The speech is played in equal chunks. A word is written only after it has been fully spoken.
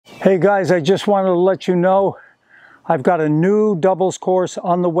Hey guys, I just wanted to let you know I've got a new doubles course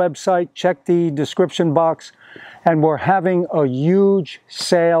on the website. Check the description box, and we're having a huge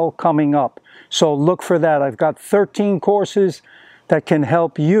sale coming up. So look for that. I've got 13 courses that can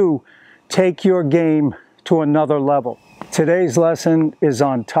help you take your game to another level. Today's lesson is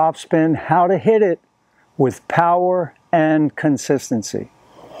on topspin, how to hit it with power and consistency.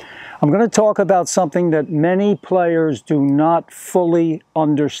 I'm going to talk about something that many players do not fully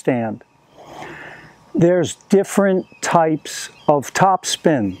understand. There's different types of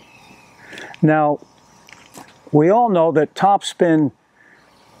topspin. Now, we all know that topspin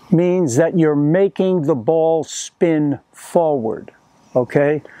means that you're making the ball spin forward,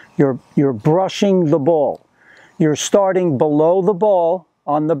 okay? You're brushing the ball. You're starting below the ball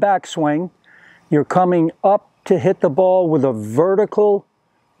on the backswing. You're coming up to hit the ball with a vertical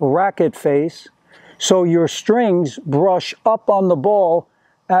racket face, so your strings brush up on the ball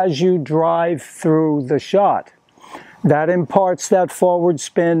as you drive through the shot. That imparts that forward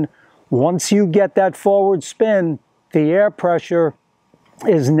spin. Once you get that forward spin, the air pressure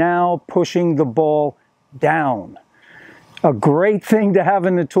is now pushing the ball down. A great thing to have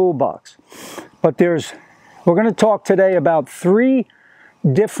in the toolbox. But we're going to talk today about 3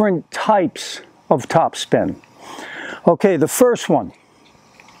 different types of topspin. Okay, the first one,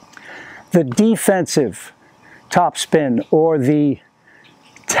 the defensive topspin, or the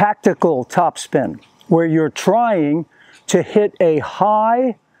tactical topspin, where you're trying to hit a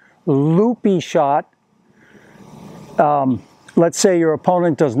high loopy shot. Let's say your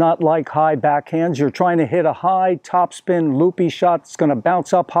opponent does not like high backhands. You're trying to hit a high topspin loopy shot that's going to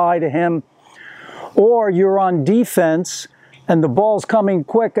bounce up high to him. Or you're on defense and the ball's coming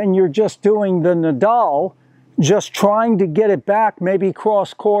quick and you're just doing the Nadal, just trying to get it back, maybe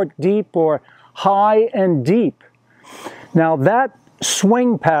cross court deep or high and deep. Now that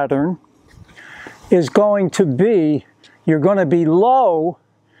swing pattern is going to be, you're going to be low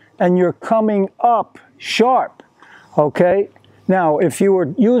and you're coming up sharp, okay? Now if you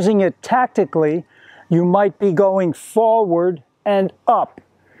were using it tactically, you might be going forward and up,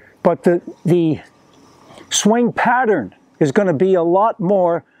 but the swing pattern is going to be a lot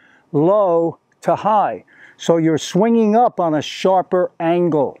more low to high. So you're swinging up on a sharper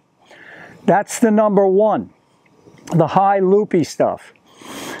angle. That's the number one, the high loopy stuff.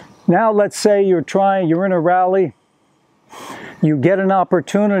 Now let's say you're in a rally, you get an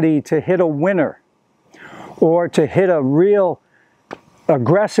opportunity to hit a winner or to hit a real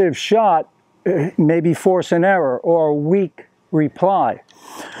aggressive shot, maybe force an error or a weak reply.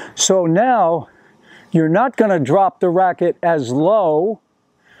 So now you're not going to drop the racket as low.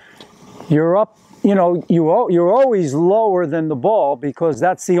 You're up. You know, you're always lower than the ball because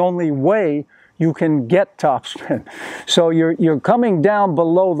that's the only way you can get topspin. So you're coming down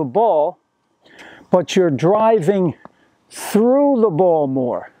below the ball, but you're driving through the ball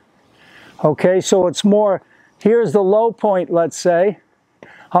more. Okay, so it's more, here's the low point, let's say.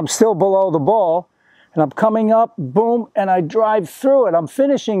 I'm still below the ball, and I'm coming up, boom, and I drive through it. I'm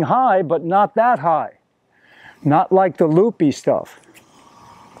finishing high, but not that high. Not like the loopy stuff.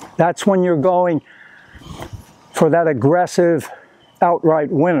 That's when you're going for that aggressive outright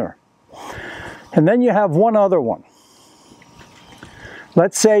winner. And then you have one other one.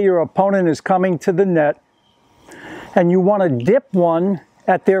 Let's say your opponent is coming to the net and you want to dip one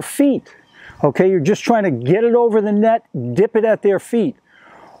at their feet. Okay, you're just trying to get it over the net, dip it at their feet.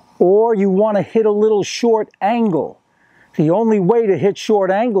 Or you want to hit a little short angle. The only way to hit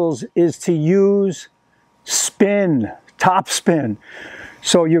short angles is to use spin, topspin.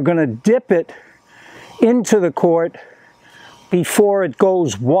 So you're going to dip it into the court before it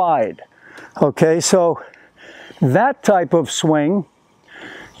goes wide. Okay, so that type of swing,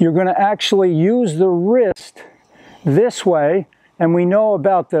 you're going to actually use the wrist this way, and we know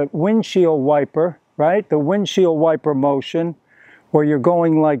about the windshield wiper, right? The windshield wiper motion, where you're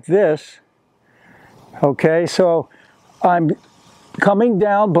going like this. Okay, so I'm coming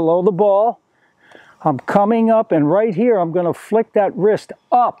down below the ball. I'm coming up, and right here I'm going to flick that wrist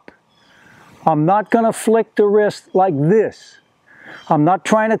up. I'm not going to flick the wrist like this. I'm not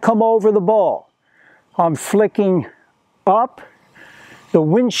trying to come over the ball. I'm flicking up. The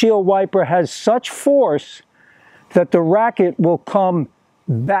windshield wiper has such force that the racket will come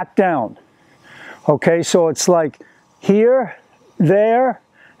back down. Okay, so it's like here, there,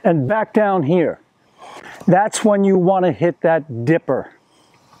 and back down here. That's when you want to hit that dipper.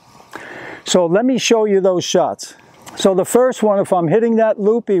 So let me show you those shots. So the first one, if I'm hitting that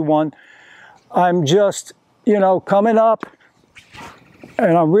loopy one, I'm just, you know, coming up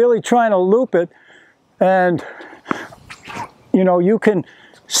and I'm really trying to loop it, and you know, you can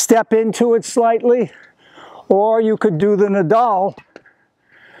step into it slightly, or you could do the Nadal,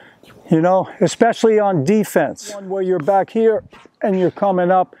 you know, especially on defense. One where you're back here and you're coming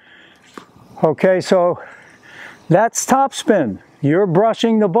up. Okay, so that's topspin. You're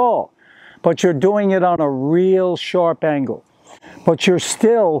brushing the ball, but you're doing it on a real sharp angle. But you're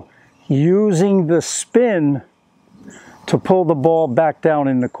still using the spin to pull the ball back down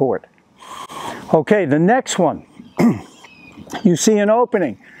in the court. Okay, the next one. You see an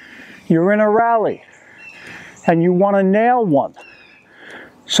opening. You're in a rally and you want to nail one.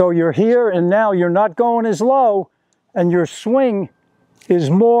 So you're here and now you're not going as low and your swing is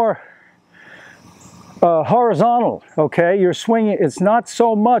more horizontal, okay? You're swinging, it's not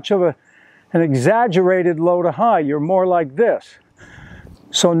so much of an exaggerated low to high. You're more like this.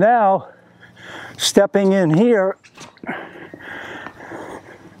 So now, stepping in here,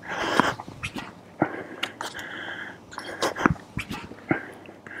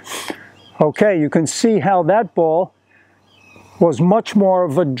 okay, you can see how that ball was much more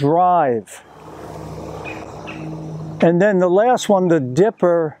of a drive. And then the last one, the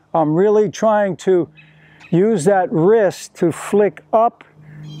dipper, I'm really trying to use that wrist to flick up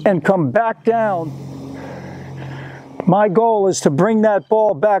and come back down. My goal is to bring that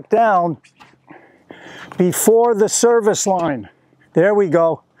ball back down before the service line. There we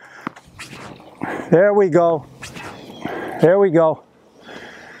go. There we go. There we go.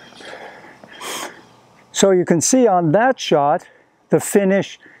 So you can see on that shot, the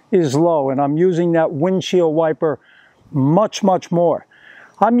finish is low, and I'm using that windshield wiper much, much more.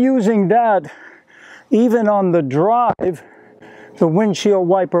 I'm using that even on the drive. The windshield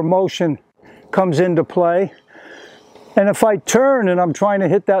wiper motion comes into play. And if I turn and I'm trying to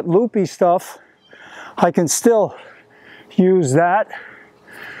hit that loopy stuff, I can still use that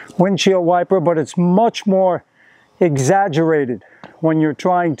windshield wiper, but it's much more exaggerated when you're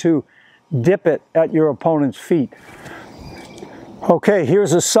trying to dip it at your opponent's feet. Okay,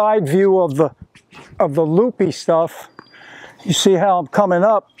 here's a side view of the loopy stuff. You see how I'm coming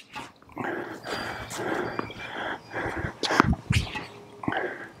up.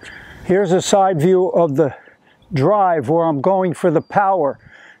 Here's a side view of the drive where I'm going for the power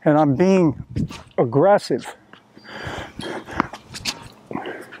and I'm being aggressive.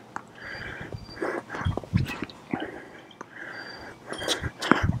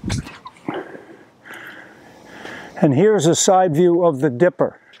 And here's a side view of the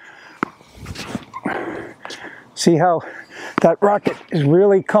dipper. See how that rocket is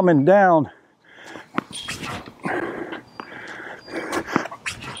really coming down.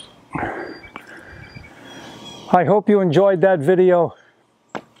 I hope you enjoyed that video.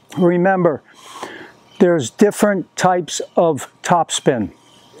 Remember, there's different types of topspin.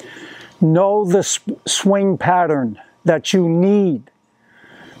 Know the swing pattern that you need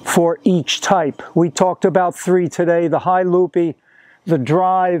for each type. We talked about 3 today, the high loopy, the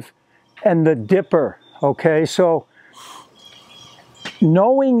drive, and the dipper, okay? So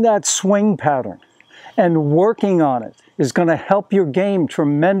knowing that swing pattern and working on it is going to help your game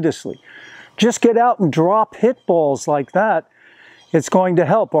tremendously. Just get out and drop hit balls like that. It's going to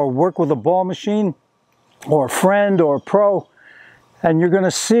help. Or work with a ball machine or a friend or a pro, and you're going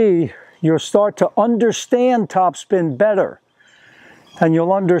to see you'll start to understand topspin better. And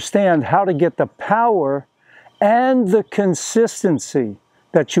you'll understand how to get the power and the consistency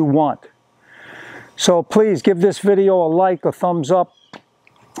that you want. So please give this video a like, a thumbs up,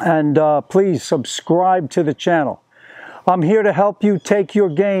 and please subscribe to the channel. I'm here to help you take your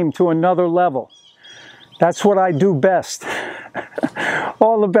game to another level. That's what I do best.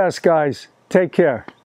 All the best, guys. Take care.